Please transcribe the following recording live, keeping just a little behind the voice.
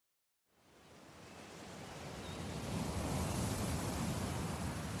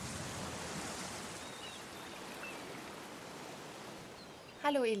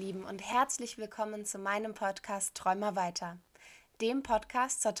Hallo ihr Lieben und herzlich willkommen zu meinem Podcast Träumer weiter, dem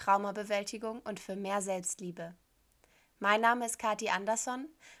Podcast zur Traumabewältigung und für mehr Selbstliebe. Mein Name ist Kathi Andersson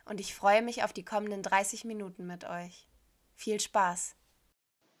und ich freue mich auf die kommenden 30 Minuten mit euch. Viel Spaß!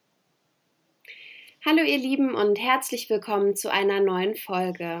 Hallo ihr Lieben und herzlich willkommen zu einer neuen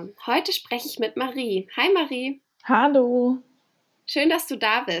Folge. Heute spreche ich mit Marie. Hi Marie! Hallo! Schön, dass du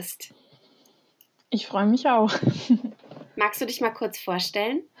da bist. Ich freue mich auch. Magst du dich mal kurz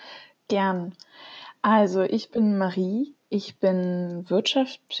vorstellen? Gern. Also, ich bin Marie. Ich bin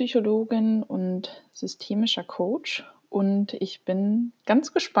Wirtschaftspsychologin und systemischer Coach und ich bin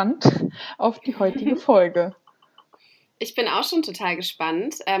ganz gespannt auf die heutige Folge. Ich bin auch schon total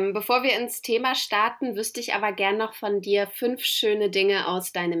gespannt. Bevor wir ins Thema starten, wüsste ich aber gern noch von dir 5 schöne Dinge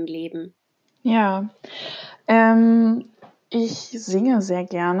aus deinem Leben. Ja, ich singe sehr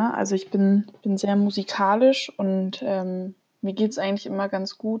gerne. Also ich bin sehr musikalisch und mir geht es eigentlich immer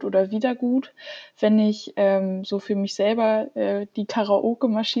ganz gut oder wieder gut, wenn ich so für mich selber die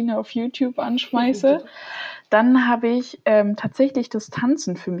Karaoke-Maschine auf YouTube anschmeiße. Dann habe ich tatsächlich das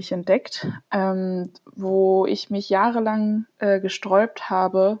Tanzen für mich entdeckt, wo ich mich jahrelang gesträubt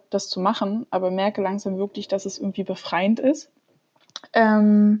habe, das zu machen, aber merke langsam wirklich, dass es irgendwie befreiend ist.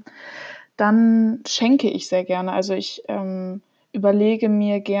 Dann schenke ich sehr gerne. Also ich überlege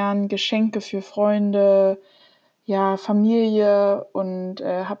mir gern Geschenke für Freunde, ja, Familie und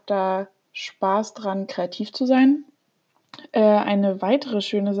habe da Spaß dran, kreativ zu sein. Eine weitere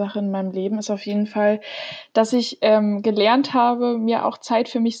schöne Sache in meinem Leben ist auf jeden Fall, dass ich gelernt habe, mir auch Zeit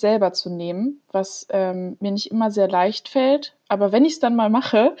für mich selber zu nehmen, was mir nicht immer sehr leicht fällt. Aber wenn ich es dann mal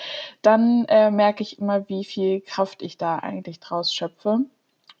mache, dann merke ich immer, wie viel Kraft ich da eigentlich draus schöpfe.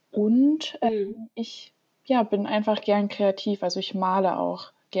 Und ich bin einfach gern kreativ. Also ich male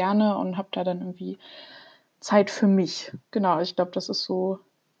auch gerne und habe da dann irgendwie Zeit für mich. Genau, ich glaube, das ist so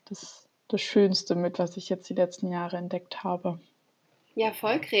das Schönste mit, was ich jetzt die letzten Jahre entdeckt habe. Ja,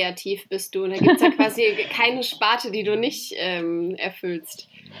 voll kreativ bist du. Und da gibt es ja quasi keine Sparte, die du nicht erfüllst.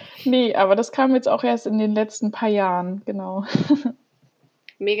 Nee, aber das kam jetzt auch erst in den letzten paar Jahren, genau.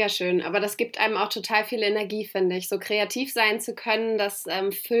 Mega schön. Aber das gibt einem auch total viel Energie, finde ich. So kreativ sein zu können, das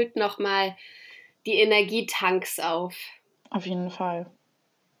füllt nochmal die Energietanks auf. Auf jeden Fall.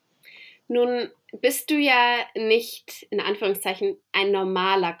 Nun bist du ja nicht, in Anführungszeichen, ein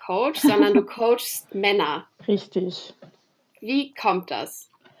normaler Coach, sondern du coachst Männer. Richtig. Wie kommt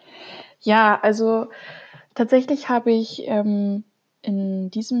das? Ja, also tatsächlich habe ich in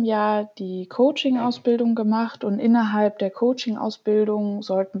diesem Jahr die Coaching-Ausbildung gemacht und innerhalb der Coaching-Ausbildung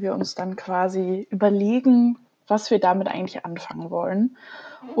sollten wir uns dann quasi überlegen, was wir damit eigentlich anfangen wollen.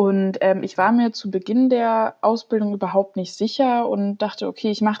 Und ich war mir zu Beginn der Ausbildung überhaupt nicht sicher und dachte,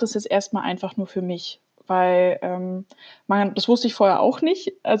 okay, ich mache das jetzt erstmal einfach nur für mich, weil das wusste ich vorher auch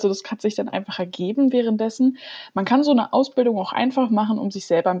nicht. Also das hat sich dann einfach ergeben währenddessen. Man kann so eine Ausbildung auch einfach machen, um sich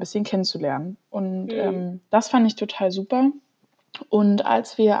selber ein bisschen kennenzulernen. Und das fand ich total super. Und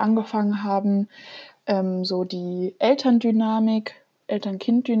als wir angefangen haben, so die Eltern-Kind-Dynamik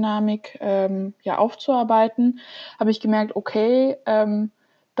aufzuarbeiten, habe ich gemerkt, okay,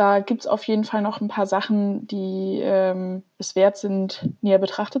 da gibt es auf jeden Fall noch ein paar Sachen, die es wert sind, näher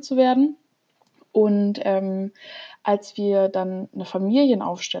betrachtet zu werden. Und als wir dann eine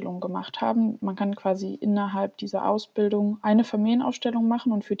Familienaufstellung gemacht haben, man kann quasi innerhalb dieser Ausbildung eine Familienaufstellung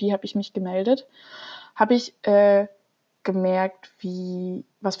machen und für die habe ich mich gemeldet, habe ich gemerkt,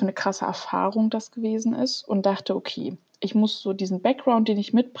 was für eine krasse Erfahrung das gewesen ist und dachte, okay, ich muss so diesen Background, den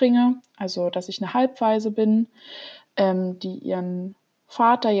ich mitbringe, also dass ich eine Halbwaise bin, die ihren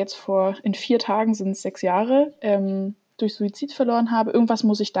Vater jetzt in 4 Tagen sind es 6 Jahre, durch Suizid verloren habe. Irgendwas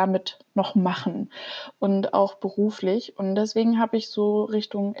muss ich damit noch machen und auch beruflich. Und deswegen habe ich so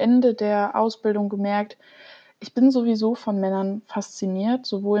Richtung Ende der Ausbildung gemerkt, ich bin sowieso von Männern fasziniert,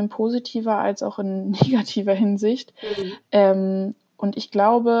 sowohl in positiver als auch in negativer Hinsicht. Mhm. Und ich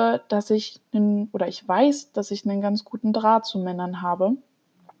glaube, ich weiß, dass ich einen ganz guten Draht zu Männern habe.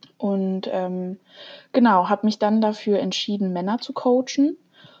 Und genau, habe mich dann dafür entschieden, Männer zu coachen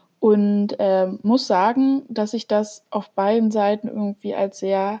und muss sagen, dass ich das auf beiden Seiten irgendwie als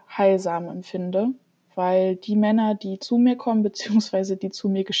sehr heilsam empfinde, weil die Männer, die zu mir kommen, beziehungsweise die zu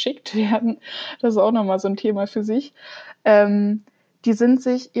mir geschickt werden, das ist auch nochmal so ein Thema für sich, die sind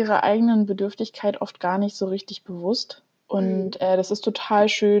sich ihrer eigenen Bedürftigkeit oft gar nicht so richtig bewusst. Und das ist total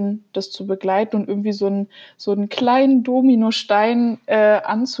schön, das zu begleiten und irgendwie so einen kleinen Dominostein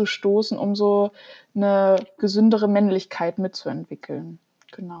anzustoßen, um so eine gesündere Männlichkeit mitzuentwickeln.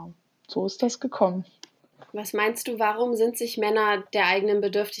 Genau, so ist das gekommen. Was meinst du, warum sind sich Männer der eigenen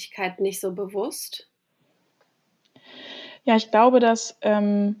Bedürftigkeit nicht so bewusst? Ja, ich glaube, dass,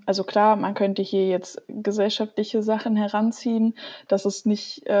 also klar, man könnte hier jetzt gesellschaftliche Sachen heranziehen, dass es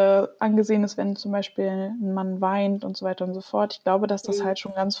nicht angesehen ist, wenn zum Beispiel ein Mann weint und so weiter und so fort. Ich glaube, dass das Mhm. halt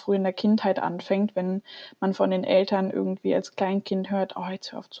schon ganz früh in der Kindheit anfängt, wenn man von den Eltern irgendwie als Kleinkind hört, oh,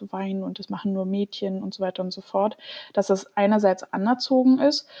 jetzt hör auf zu weinen und das machen nur Mädchen und so weiter und so fort, dass das einerseits anerzogen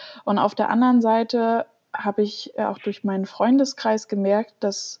ist und auf der anderen Seite habe ich auch durch meinen Freundeskreis gemerkt,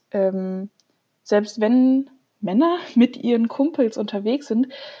 dass selbst wenn Männer mit ihren Kumpels unterwegs sind,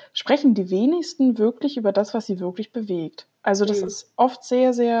 sprechen die wenigsten wirklich über das, was sie wirklich bewegt. Also das Mhm. ist oft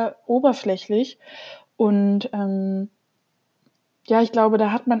sehr, sehr oberflächlich und ja, ich glaube,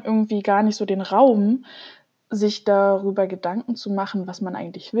 da hat man irgendwie gar nicht so den Raum, sich darüber Gedanken zu machen, was man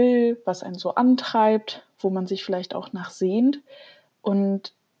eigentlich will, was einen so antreibt, wo man sich vielleicht auch nach sehnt.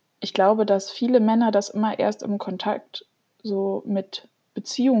 Und ich glaube, dass viele Männer das immer erst im Kontakt so mit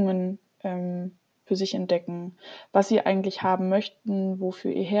Beziehungen für sich entdecken, was sie eigentlich haben möchten,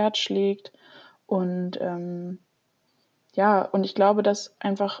 wofür ihr Herz schlägt. Und ja, und ich glaube, dass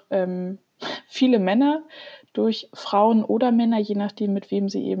einfach viele Männer durch Frauen oder Männer, je nachdem, mit wem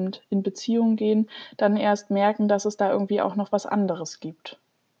sie eben in Beziehung gehen, dann erst merken, dass es da irgendwie auch noch was anderes gibt.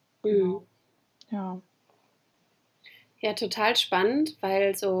 Mhm. Genau. Ja. Ja, total spannend,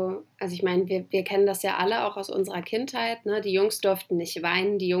 weil so, also ich meine, wir kennen das ja alle auch aus unserer Kindheit, ne? Die Jungs durften nicht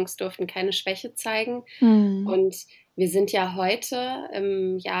weinen, die Jungs durften keine Schwäche zeigen. Mhm. Und wir sind ja heute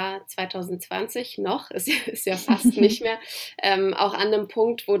im Jahr 2020 noch, ist ja fast nicht mehr, auch an einem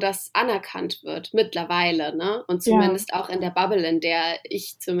Punkt, wo das anerkannt wird, mittlerweile, ne? Und Ja, zumindest auch in der Bubble, in der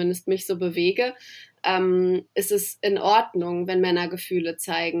ich zumindest mich so bewege, ist es in Ordnung, wenn Männer Gefühle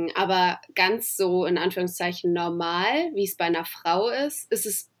zeigen. Aber ganz so in Anführungszeichen normal, wie es bei einer Frau ist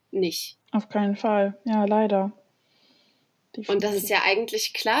es nicht. auf keinen Fall. Ja, leider. Und das ist Definitiv. ja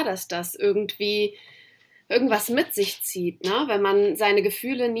eigentlich klar, dass das irgendwie irgendwas mit sich zieht, ne? Wenn man seine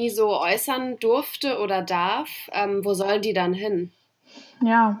Gefühle nie so äußern durfte oder darf, wo sollen die dann hin?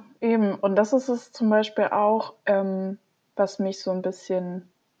 Ja, eben. Und das ist es zum Beispiel auch, was mich so ein bisschen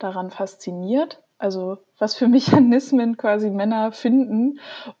daran fasziniert. Also, was für Mechanismen quasi Männer finden,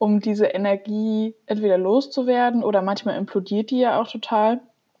 um diese Energie entweder loszuwerden oder manchmal implodiert die ja auch total.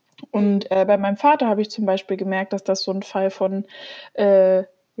 Mhm. Und, bei meinem Vater habe ich zum Beispiel gemerkt, dass das so ein Fall von, äh,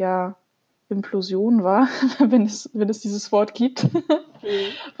 ja, Implosion war, wenn es dieses Wort gibt,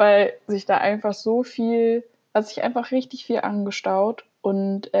 Mhm. weil sich da einfach so viel hat sich einfach richtig viel angestaut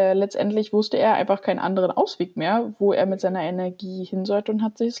und, letztendlich wusste er einfach keinen anderen Ausweg mehr, wo er mit seiner Energie hin sollte und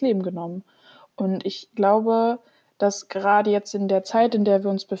hat sich das Leben genommen. Und ich glaube, dass gerade jetzt in der Zeit, in der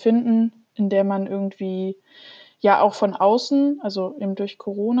wir uns befinden, in der man irgendwie ja auch von außen, also eben durch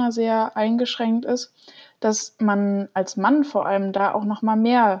Corona sehr eingeschränkt ist, dass man als Mann vor allem da auch noch mal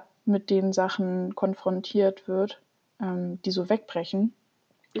mehr mit den Sachen konfrontiert wird, die so wegbrechen.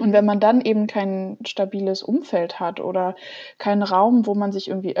 Und Mhm. wenn man dann eben kein stabiles Umfeld hat oder keinen Raum, wo man sich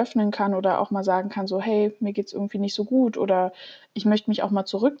irgendwie öffnen kann oder auch mal sagen kann, so: „Hey, mir geht's irgendwie nicht so gut“ oder „Ich möchte mich auch mal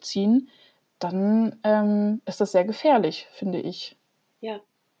zurückziehen“, dann, ist das sehr gefährlich, finde ich. Ja.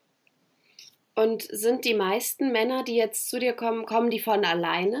 Und sind die meisten Männer, die jetzt zu dir kommen, kommen die von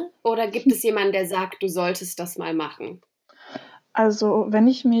alleine? Oder gibt es jemanden, der sagt, du solltest das mal machen? Also, wenn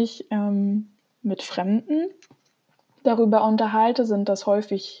ich mich, mit Fremden darüber unterhalte, sind das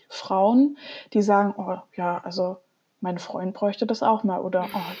häufig Frauen, die sagen: „Oh ja, also mein Freund bräuchte das auch mal“ oder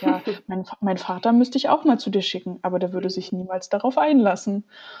 „Oh ja, mein Vater müsste ich auch mal zu dir schicken, aber der würde sich niemals darauf einlassen.“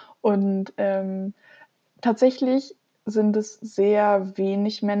 Und, tatsächlich sind es sehr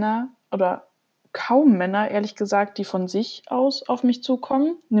wenig Männer oder kaum Männer, ehrlich gesagt, die von sich aus auf mich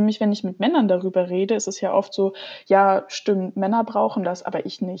zukommen. Nämlich, wenn ich mit Männern darüber rede, ist es ja oft so: „Ja, stimmt, Männer brauchen das, aber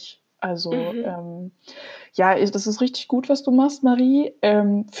ich nicht.“ Also, Mhm. ja, das ist richtig gut, was du machst, Marie,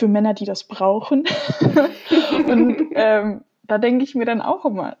 für Männer, die das brauchen. Und, da denke ich mir dann auch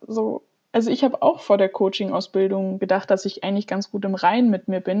immer so also, ich habe auch vor der Coaching-Ausbildung gedacht, dass ich eigentlich ganz gut im Reinen mit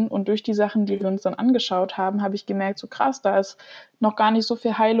mir bin und durch die Sachen, die wir Mhm. uns dann angeschaut haben, habe ich gemerkt, so krass, da ist noch gar nicht so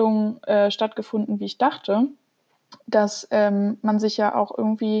viel Heilung, stattgefunden, wie ich dachte, dass, man sich ja auch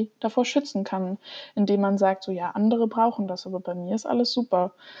irgendwie davor schützen kann, indem man sagt so: „Ja, andere brauchen das, aber bei mir ist alles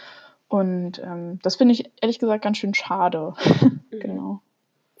super.“ Und, das finde ich ehrlich gesagt ganz schön schade. Mhm. Genau.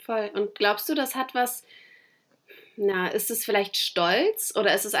 Voll. Und glaubst du, das hat was, na, ist es vielleicht Stolz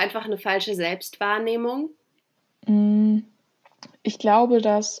oder ist es einfach eine falsche Selbstwahrnehmung? Hm, ich glaube,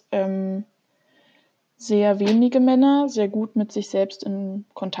 dass, sehr wenige Männer sehr gut mit sich selbst in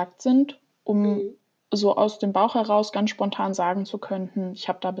Kontakt sind, um Mhm. so aus dem Bauch heraus ganz spontan sagen zu können, ich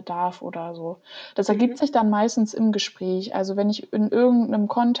habe da Bedarf oder so. Das ergibt Mhm. sich dann meistens im Gespräch. Also wenn ich in irgendeinem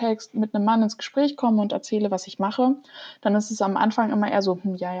Kontext mit einem Mann ins Gespräch komme und erzähle, was ich mache, dann ist es am Anfang immer eher so,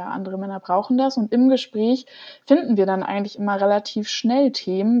 ja, andere Männer brauchen das. Und im Gespräch finden wir dann eigentlich immer relativ schnell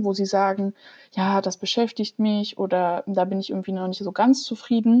Themen, wo sie sagen, ja, das beschäftigt mich oder da bin ich irgendwie noch nicht so ganz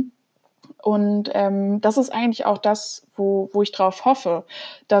zufrieden. Und das ist eigentlich auch das, wo ich drauf hoffe,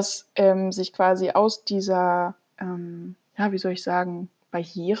 dass sich quasi aus dieser, ja, wie soll ich sagen,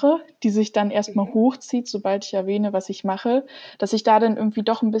 Barriere, die sich dann erstmal Mhm. hochzieht, sobald ich erwähne, was ich mache, dass sich da dann irgendwie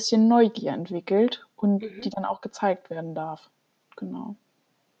doch ein bisschen Neugier entwickelt und die Mhm. dann auch gezeigt werden darf. Genau.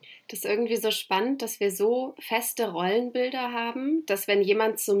 Das ist irgendwie so spannend, dass wir so feste Rollenbilder haben, dass wenn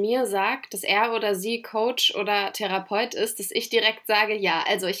jemand zu mir sagt, dass er oder sie Coach oder Therapeut ist, dass ich direkt sage, ja,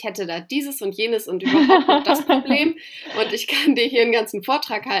 also ich hätte da dieses und jenes und überhaupt noch das Problem und ich kann dir hier einen ganzen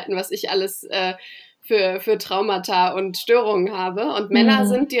Vortrag halten, was ich alles für Traumata und Störungen habe. Und Männer Mhm.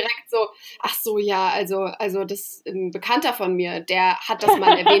 sind direkt so, ach so, ja, also das ein Bekannter von mir, der hat das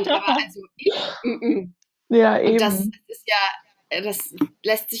mal erwähnt, aber also ich, Ja, und das eben. ist ja, das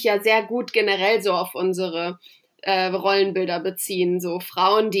lässt sich ja sehr gut generell so auf unsere Rollenbilder beziehen. So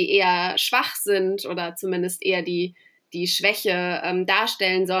Frauen, die eher schwach sind oder zumindest eher die Schwäche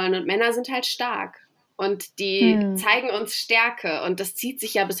darstellen sollen. Und Männer sind halt stark. Und die Mhm. zeigen uns Stärke. Und das zieht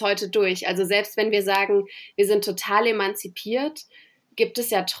sich ja bis heute durch. Also selbst wenn wir sagen, wir sind total emanzipiert, gibt es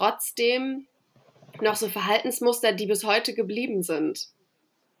ja trotzdem noch so Verhaltensmuster, die bis heute geblieben sind.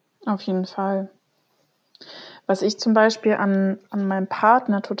 Auf jeden Fall. Was ich zum Beispiel an meinem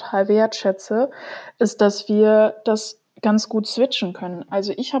Partner total wertschätze, ist, dass wir das ganz gut switchen können.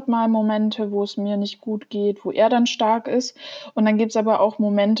 Also ich habe mal Momente, wo es mir nicht gut geht, wo er dann stark ist. Und dann gibt's aber auch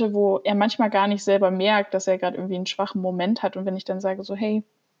Momente, wo er manchmal gar nicht selber merkt, dass er gerade irgendwie einen schwachen Moment hat. Und wenn ich dann sage so, hey,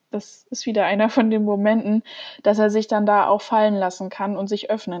 das ist wieder einer von den Momenten, dass er sich dann da auch fallen lassen kann und sich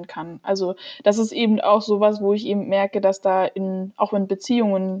öffnen kann. Also das ist eben auch sowas, wo ich eben merke, dass da auch in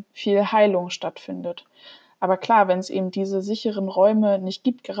Beziehungen viel Heilung stattfindet. Aber klar, wenn es eben diese sicheren Räume nicht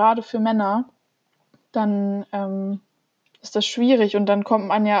gibt, gerade für Männer, dann ist das schwierig und dann kommt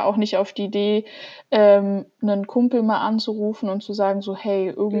man ja auch nicht auf die Idee, 'nen Kumpel mal anzurufen und zu sagen so: „Hey,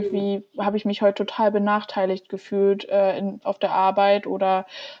 Mhm. irgendwie habe ich mich heute total benachteiligt gefühlt, auf der Arbeit oder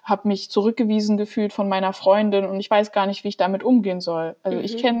habe mich zurückgewiesen gefühlt von meiner Freundin und ich weiß gar nicht, wie ich damit umgehen soll.“ Also,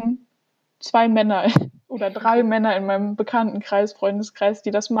 ich Mhm. kenne 2 Männer oder 3 Männer in meinem Bekanntenkreis, Freundeskreis,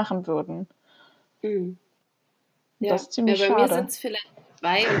 die das machen würden. Mhm. Das Ja. ist Ja, ziemlich bei mir schade. sind es vielleicht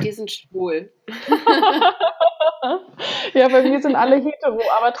 2 und die sind schwul. Ja, bei mir sind alle hetero,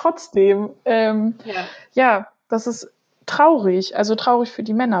 aber trotzdem, Ja, ja, das ist traurig, also traurig für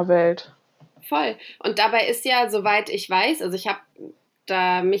die Männerwelt. voll. Und dabei ist ja, soweit ich weiß, also ich habe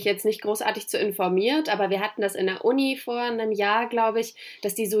da mich jetzt nicht großartig zu informiert, aber wir hatten das in der Uni vor einem Jahr, glaube ich,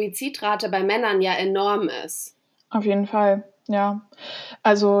 dass die Suizidrate bei Männern ja enorm ist. Auf jeden Fall, ja.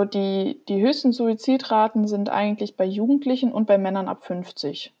 Also die höchsten Suizidraten sind eigentlich bei Jugendlichen und bei Männern ab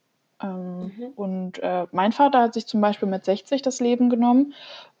 50. Mhm. Und mein Vater hat sich zum Beispiel mit 60 das Leben genommen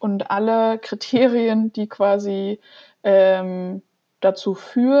und alle Kriterien, die quasi dazu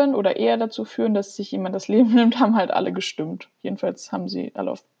führen oder eher dazu führen, dass sich jemand das Leben nimmt, haben halt alle gestimmt. Jedenfalls haben sie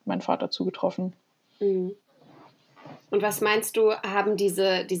alle auf meinen Vater zugetroffen. Mhm. Und was meinst du, haben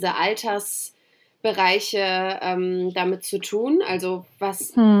diese Altersbereiche damit zu tun? Also Hm.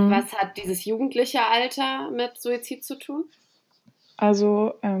 was hat dieses jugendliche Alter mit Suizid zu tun?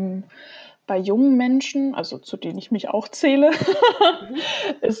 Also bei jungen Menschen, also zu denen ich mich auch zähle, Mhm.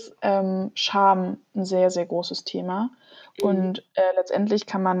 ist Scham ein sehr, sehr großes Thema. Mhm. Und letztendlich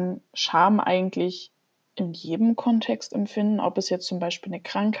kann man Scham eigentlich in jedem Kontext empfinden, ob es jetzt zum Beispiel eine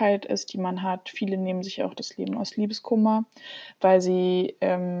Krankheit ist, die man hat. Viele nehmen sich auch das Leben aus Liebeskummer, weil sie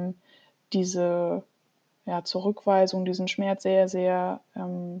diese ja, Zurückweisung, diesen Schmerz sehr, sehr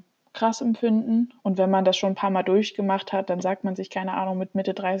krass empfinden. Und wenn man das schon ein paar Mal durchgemacht hat, dann sagt man sich, keine Ahnung, mit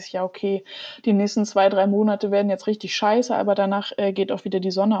Mitte 30, ja, okay, die nächsten 2, 3 Monate werden jetzt richtig scheiße, aber danach geht auch wieder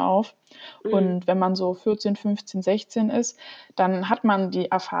die Sonne auf. Mhm. Und wenn man so 14, 15, 16 ist, dann hat man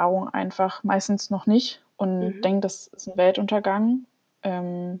die Erfahrung einfach meistens noch nicht und Mhm. denkt, das ist ein Weltuntergang.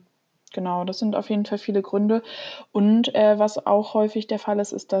 Ähm, genau, das sind auf jeden Fall viele Gründe. Und was auch häufig der Fall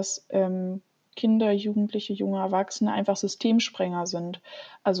ist, ist, dass Kinder, Jugendliche, junge Erwachsene einfach Systemsprenger sind.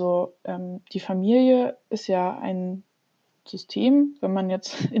 Also die Familie ist ja ein System, wenn man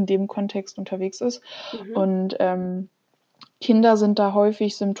jetzt in dem Kontext unterwegs ist. Mhm. Und Kinder sind da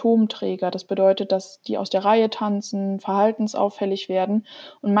häufig Symptomträger. Das bedeutet, dass die aus der Reihe tanzen, verhaltensauffällig werden.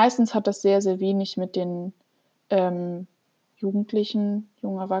 Und meistens hat das sehr, sehr wenig mit den ähm, Jugendlichen,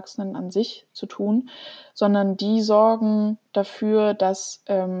 jungen Erwachsenen an sich zu tun, sondern die sorgen dafür, dass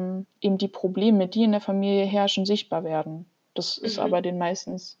eben die Probleme, die in der Familie herrschen, sichtbar werden. Das ist aber die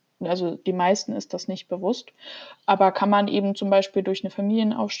meisten ist das nicht bewusst, aber kann man eben zum Beispiel durch eine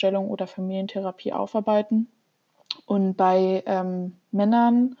Familienaufstellung oder Familientherapie aufarbeiten. Und bei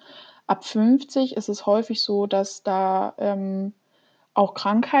Männern ab 50 ist es häufig so, dass da auch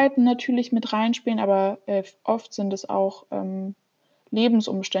Krankheiten natürlich mit reinspielen, aber oft sind es auch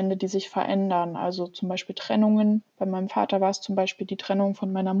Lebensumstände, die sich verändern. Also zum Beispiel Trennungen. Bei meinem Vater war es zum Beispiel die Trennung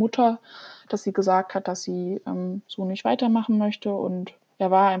von meiner Mutter, dass sie gesagt hat, dass sie so nicht weitermachen möchte. Und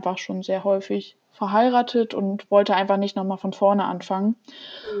er war einfach schon sehr häufig verheiratet und wollte einfach nicht nochmal von vorne anfangen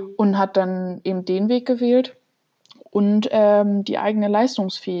und hat dann eben den Weg gewählt. Und die eigene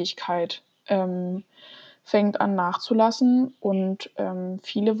Leistungsfähigkeit fängt an nachzulassen und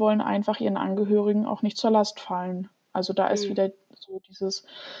viele wollen einfach ihren Angehörigen auch nicht zur Last fallen. Also da ist wieder so dieses,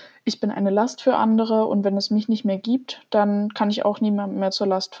 ich bin eine Last für andere und wenn es mich nicht mehr gibt, dann kann ich auch niemandem mehr zur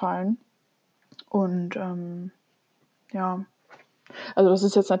Last fallen. Und ja, also das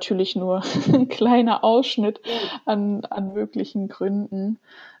ist jetzt natürlich nur ein kleiner Ausschnitt an möglichen Gründen.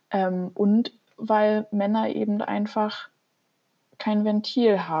 Und weil Männer eben einfach kein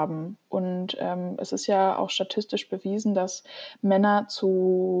Ventil haben. Und es ist ja auch statistisch bewiesen, dass Männer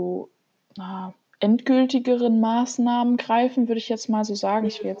zu endgültigeren Maßnahmen greifen, würde ich jetzt mal so sagen.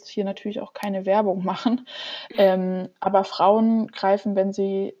 Ich will jetzt hier natürlich auch keine Werbung machen. Aber Frauen greifen, wenn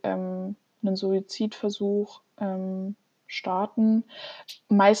sie einen Suizidversuch starten,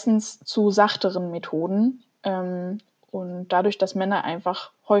 meistens zu sachteren Methoden. Und dadurch, dass Männer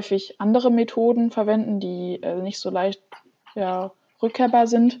einfach häufig andere Methoden verwenden, die nicht so leicht rückkehrbar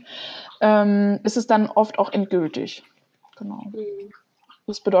sind, ist es dann oft auch endgültig. Genau.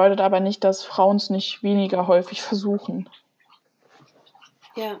 Das bedeutet aber nicht, dass Frauen es nicht weniger häufig versuchen.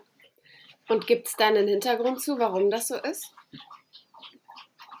 Ja. Und gibt es da einen Hintergrund zu, warum das so ist?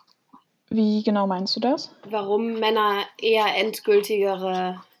 Wie genau meinst du das? Warum Männer eher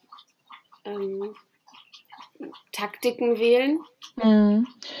endgültigere Taktiken wählen?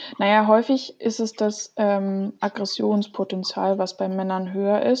 Naja, häufig ist es das Aggressionspotenzial, was bei Männern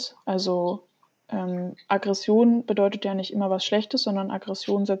höher ist. Also Aggression bedeutet ja nicht immer was Schlechtes, sondern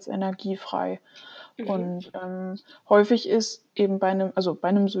Aggression setzt Energie frei. Und häufig ist eben bei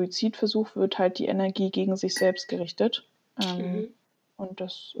einem Suizidversuch wird halt die Energie gegen sich selbst gerichtet. Und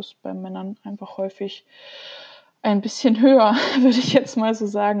das ist bei Männern einfach häufig ein bisschen höher, würde ich jetzt mal so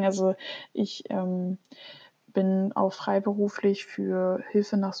sagen. Also ich bin auch freiberuflich für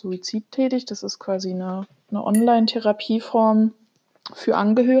Hilfe nach Suizid tätig. Das ist quasi eine Online-Therapieform für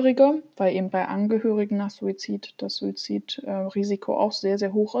Angehörige, weil eben bei Angehörigen nach Suizid das Suizidrisiko auch sehr,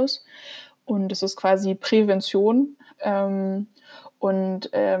 sehr hoch ist. Und das ist quasi Prävention. Die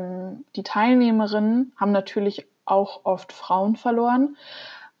Teilnehmerinnen haben natürlich auch oft Frauen verloren.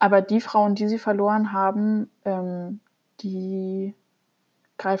 Aber die Frauen, die sie verloren haben, die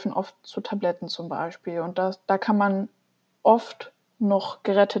greifen oft zu Tabletten zum Beispiel. Und da kann man oft noch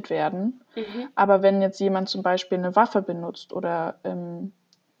gerettet werden. Aber wenn jetzt jemand zum Beispiel eine Waffe benutzt oder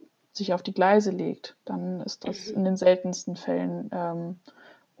sich auf die Gleise legt, dann ist das in den seltensten Fällen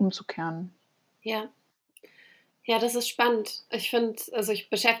umzukehren. Ja. Ja, das ist spannend. Ich finde, also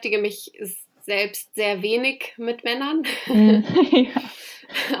ich beschäftige mich selbst sehr wenig mit Männern. Ja.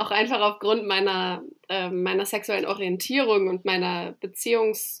 Auch einfach aufgrund meiner sexuellen Orientierung und meiner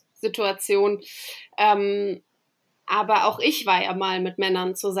Beziehungssituation. Aber auch ich war ja mal mit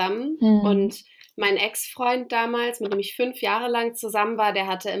Männern zusammen. Und mein Ex-Freund damals, mit dem ich 5 Jahre lang zusammen war, der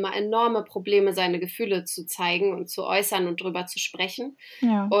hatte immer enorme Probleme, seine Gefühle zu zeigen und zu äußern und drüber zu sprechen.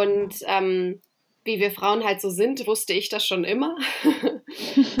 Ja. Und wie wir Frauen halt so sind, wusste ich das schon immer.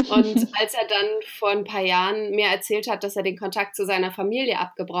 Und als er dann vor ein paar Jahren mir erzählt hat, dass er den Kontakt zu seiner Familie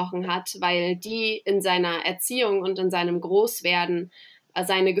abgebrochen hat, weil die in seiner Erziehung und in seinem Großwerden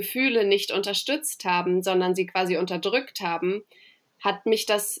seine Gefühle nicht unterstützt haben, sondern sie quasi unterdrückt haben, hat mich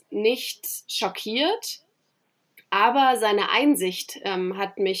das nicht schockiert, aber seine Einsicht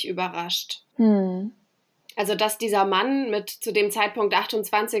hat mich überrascht. Also, dass dieser Mann mit zu dem Zeitpunkt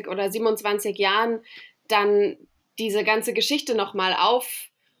 28 oder 27 Jahren dann diese ganze Geschichte nochmal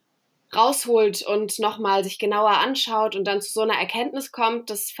rausholt und nochmal sich genauer anschaut und dann zu so einer Erkenntnis kommt,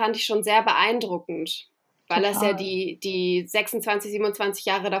 das fand ich schon sehr beeindruckend, weil er es ja die 26, 27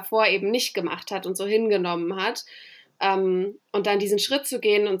 Jahre davor eben nicht gemacht hat und so hingenommen hat. Und dann diesen Schritt zu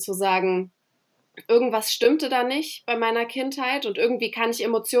gehen und zu sagen, irgendwas stimmte da nicht bei meiner Kindheit und irgendwie kann ich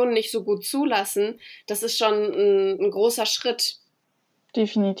Emotionen nicht so gut zulassen, das ist schon ein großer Schritt.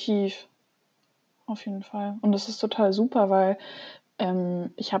 Definitiv. auf jeden Fall. Und das ist total super, weil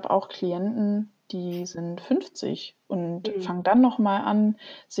ich habe auch Klienten, die sind 50 und Mhm. fangen dann nochmal an,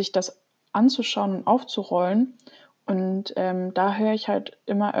 sich das anzuschauen und aufzurollen. Und da höre ich halt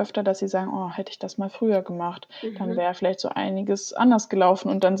immer öfter, dass sie sagen, oh, hätte ich das mal früher gemacht, dann Mhm. wäre vielleicht so einiges anders gelaufen.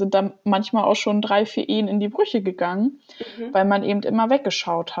 Und dann sind da manchmal auch schon 3, 4 Ehen in die Brüche gegangen, Mhm. weil man eben immer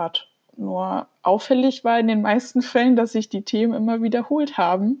weggeschaut hat. Nur auffällig war in den meisten Fällen, dass sich die Themen immer wiederholt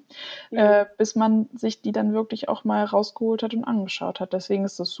haben, Mhm. bis man sich die dann wirklich auch mal rausgeholt hat und angeschaut hat. Deswegen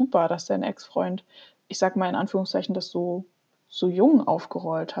ist es super, dass dein Ex-Freund, ich sag mal in Anführungszeichen, das so jung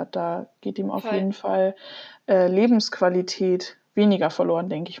aufgerollt hat. Da geht ihm auf Voll. jeden Fall Lebensqualität weniger verloren,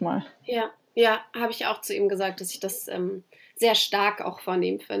 denke ich mal. Ja, habe ich auch zu ihm gesagt, dass ich das sehr stark auch von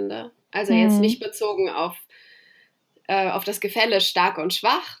ihm finde. Also jetzt Hm. nicht bezogen auf das Gefälle stark und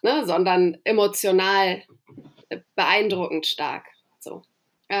schwach, ne, sondern emotional beeindruckend stark. So.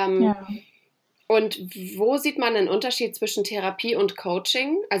 Ähm, Ja. und wo sieht man den Unterschied zwischen Therapie und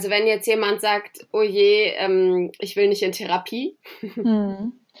Coaching? Also wenn jetzt jemand sagt, oh je, ich will nicht in Therapie.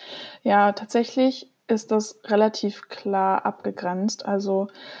 Hm. Ja, tatsächlich ist das relativ klar abgegrenzt. Also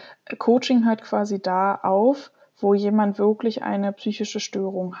Coaching hört quasi da auf, wo jemand wirklich eine psychische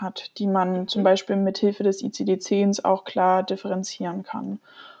Störung hat, die man zum Mhm. Beispiel mit Hilfe des ICD-10s auch klar differenzieren kann.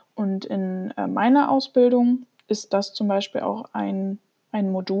 Und in meiner Ausbildung ist das zum Beispiel auch ein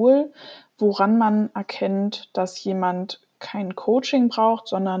Modul, woran man erkennt, dass jemand kein Coaching braucht,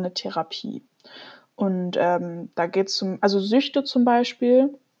 sondern eine Therapie. Und da geht es also Süchte zum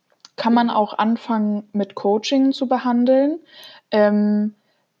Beispiel, kann man Mhm. auch anfangen mit Coaching zu behandeln. Ähm,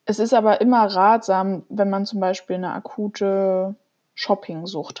 Es ist aber immer ratsam, wenn man zum Beispiel eine akute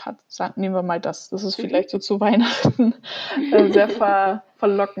Shoppingsucht hat. Nehmen wir mal das. Das ist Mhm. vielleicht so zu Weihnachten sehr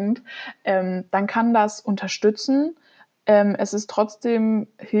verlockend. Dann kann das unterstützen. Es ist trotzdem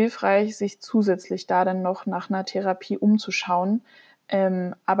hilfreich, sich zusätzlich da dann noch nach einer Therapie umzuschauen.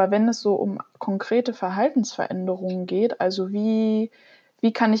 Aber wenn es so um konkrete Verhaltensveränderungen geht, also wie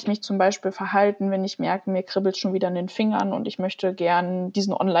kann ich mich zum Beispiel verhalten, wenn ich merke, mir kribbelt schon wieder in den Fingern und ich möchte gern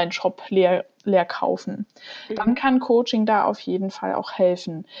diesen Online-Shop leer kaufen. Dann Mhm. kann Coaching da auf jeden Fall auch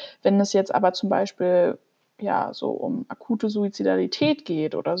helfen. Wenn es jetzt aber zum Beispiel ja so um akute Suizidalität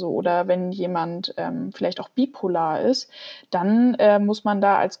geht oder so, oder wenn jemand vielleicht auch bipolar ist, dann muss man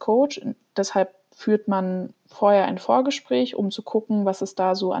da als Coach, deshalb führt man vorher ein Vorgespräch, um zu gucken, was es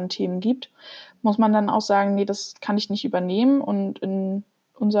da so an Themen gibt, muss man dann auch sagen, nee, das kann ich nicht übernehmen und in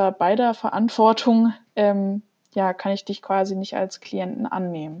unser beider Verantwortung ja, kann ich dich quasi nicht als Klienten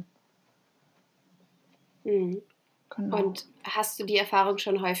annehmen. Mhm. Genau. Und hast du die Erfahrung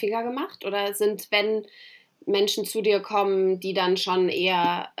schon häufiger gemacht? Oder sind, wenn Menschen zu dir kommen, die dann schon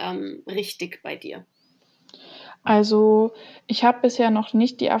eher richtig bei dir? Also ich habe bisher noch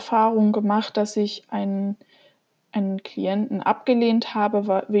nicht die Erfahrung gemacht, dass ich einen Klienten abgelehnt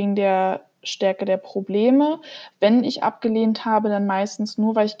habe wegen der Stärke der Probleme. Wenn ich abgelehnt habe, dann meistens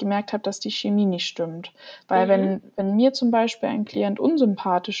nur, weil ich gemerkt habe, dass die Chemie nicht stimmt. Weil Mhm. wenn mir zum Beispiel ein Klient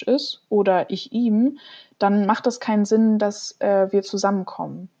unsympathisch ist oder ich ihm, dann macht das keinen Sinn, dass wir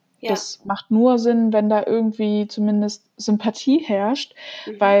zusammenkommen. Ja. Das macht nur Sinn, wenn da irgendwie zumindest Sympathie herrscht,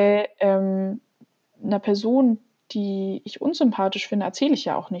 Mhm. weil einer Person, die ich unsympathisch finde, erzähle ich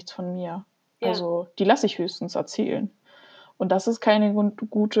ja auch nichts von mir. Ja. Also die lasse ich höchstens erzählen. Und das ist keine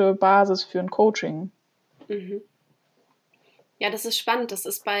gute Basis für ein Coaching. Mhm. Ja, das ist spannend. Das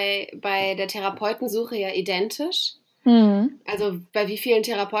ist bei der Therapeutensuche ja identisch. Mhm. Also bei wie vielen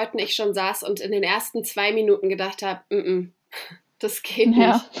Therapeuten ich schon saß und in den ersten 2 Minuten gedacht habe, das geht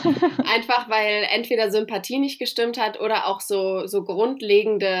Ja. nicht. Einfach weil entweder Sympathie nicht gestimmt hat oder auch so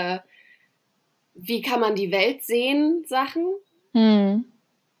grundlegende, wie kann man die Welt sehen, Sachen. Mhm.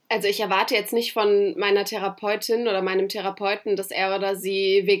 Also ich erwarte jetzt nicht von meiner Therapeutin oder meinem Therapeuten, dass er oder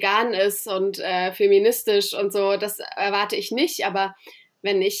sie vegan ist und feministisch und so. Das erwarte ich nicht. Aber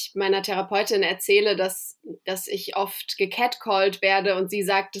wenn ich meiner Therapeutin erzähle, dass ich oft gecatcalled werde und sie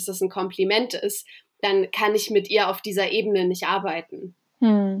sagt, dass das ein Kompliment ist, dann kann ich mit ihr auf dieser Ebene nicht arbeiten.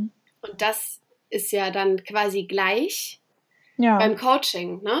 Mhm. Und das ist ja dann quasi gleich Ja. beim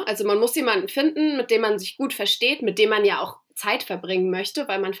Coaching. Ne? Also man muss jemanden finden, mit dem man sich gut versteht, mit dem man ja auch Zeit verbringen möchte,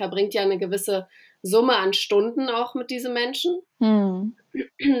 weil man verbringt ja eine gewisse Summe an Stunden auch mit diesem Menschen, Mhm.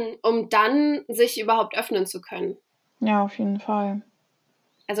 um dann sich überhaupt öffnen zu können. Ja, auf jeden Fall.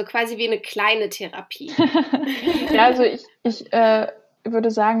 Also quasi wie eine kleine Therapie. Ja, also ich würde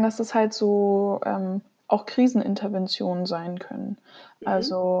sagen, dass es halt so auch Kriseninterventionen sein können. Mhm.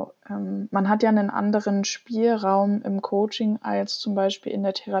 Also man hat ja einen anderen Spielraum im Coaching als zum Beispiel in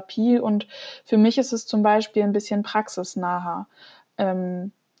der Therapie. Und für mich ist es zum Beispiel ein bisschen praxisnaher.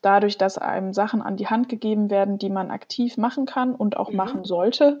 Ähm, dadurch, dass einem Sachen an die Hand gegeben werden, die man aktiv machen kann und auch machen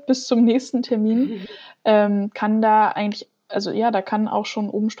sollte bis zum nächsten Termin, kann da eigentlich, also ja, da kann auch schon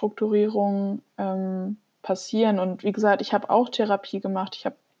Umstrukturierung passieren. Und wie gesagt, ich habe auch Therapie gemacht, ich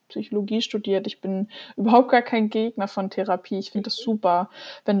habe Psychologie studiert, ich bin überhaupt gar kein Gegner von Therapie. Ich finde es super,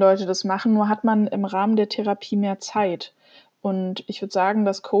 wenn Leute das machen, nur hat man im Rahmen der Therapie mehr Zeit. Und ich würde sagen,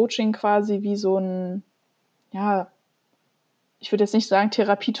 dass Coaching quasi wie so ein, ja, ich würde jetzt nicht sagen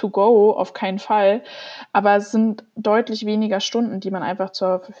Therapie to go, auf keinen Fall, aber es sind deutlich weniger Stunden, die man einfach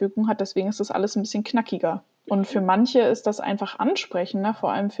zur Verfügung hat. Deswegen ist das alles ein bisschen knackiger. Und für manche ist das einfach ansprechender,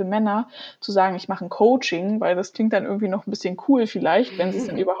 vor allem für Männer, zu sagen, ich mache ein Coaching, weil das klingt dann irgendwie noch ein bisschen cool vielleicht, wenn sie es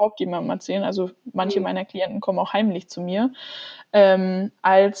dann überhaupt jemandem erzählen. Also manche meiner Klienten kommen auch heimlich zu mir,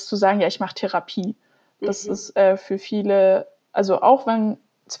 als zu sagen, ja, ich mache Therapie. Das ist für viele, also auch wenn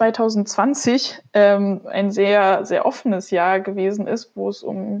 2020 ein sehr, sehr offenes Jahr gewesen ist, wo es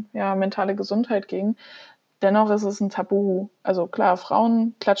um mentale Gesundheit ging. Dennoch ist es ein Tabu. Also klar,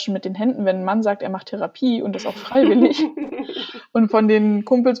 Frauen klatschen mit den Händen, wenn ein Mann sagt, er macht Therapie und das auch freiwillig. Und von den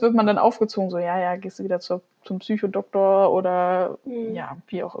Kumpels wird man dann aufgezogen, so ja, gehst du wieder zum Psychodoktor oder ja,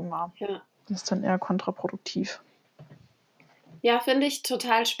 wie auch immer. Ja. Das ist dann eher kontraproduktiv. Ja, finde ich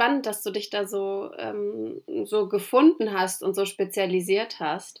total spannend, dass du dich da so gefunden hast und so spezialisiert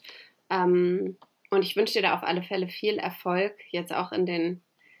hast. Und ich wünsche dir da auf alle Fälle viel Erfolg, jetzt auch in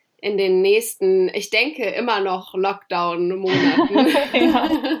den nächsten, ich denke, immer noch Lockdown-Monaten. Ja,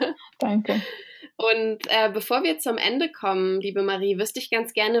 danke. Und bevor wir zum Ende kommen, liebe Marie, wüsste ich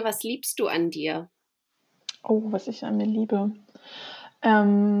ganz gerne, was liebst du an dir? Oh, was ich an mir liebe.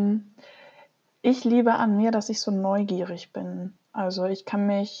 Ich liebe an mir, dass ich so neugierig bin. Also ich kann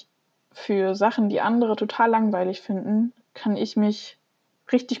mich für Sachen, die andere total langweilig finden, kann ich mich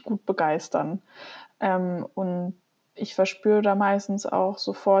richtig gut begeistern. Und ich verspüre da meistens auch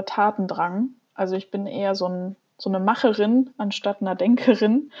sofort Tatendrang. Also ich bin eher so eine Macherin anstatt einer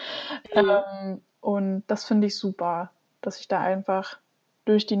Denkerin. Und das finde ich super, dass ich da einfach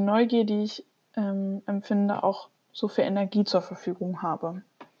durch die Neugier, die ich empfinde, auch so viel Energie zur Verfügung habe.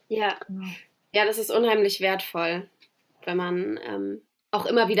 Ja. Genau. Ja, das ist unheimlich wertvoll, wenn man auch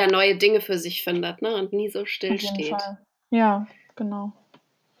immer wieder neue Dinge für sich findet, ne, und nie so still steht. Auf jeden Fall. Ja, genau.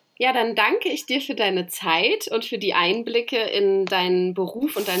 Ja, dann danke ich dir für deine Zeit und für die Einblicke in deinen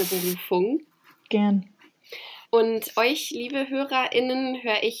Beruf und deine Berufung. Gern. Und euch, liebe HörerInnen,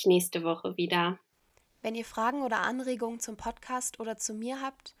 höre ich nächste Woche wieder. Wenn ihr Fragen oder Anregungen zum Podcast oder zu mir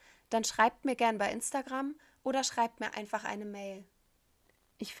habt, dann schreibt mir gern bei Instagram oder schreibt mir einfach eine Mail.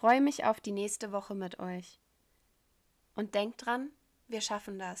 Ich freue mich auf die nächste Woche mit euch. Und denkt dran, wir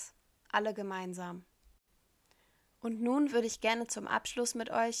schaffen das. Alle gemeinsam. Und nun würde ich gerne zum Abschluss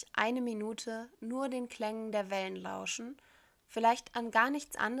mit euch 1 Minute nur den Klängen der Wellen lauschen, vielleicht an gar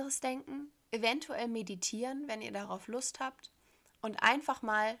nichts anderes denken, eventuell meditieren, wenn ihr darauf Lust habt, und einfach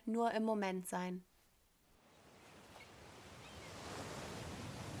mal nur im Moment sein.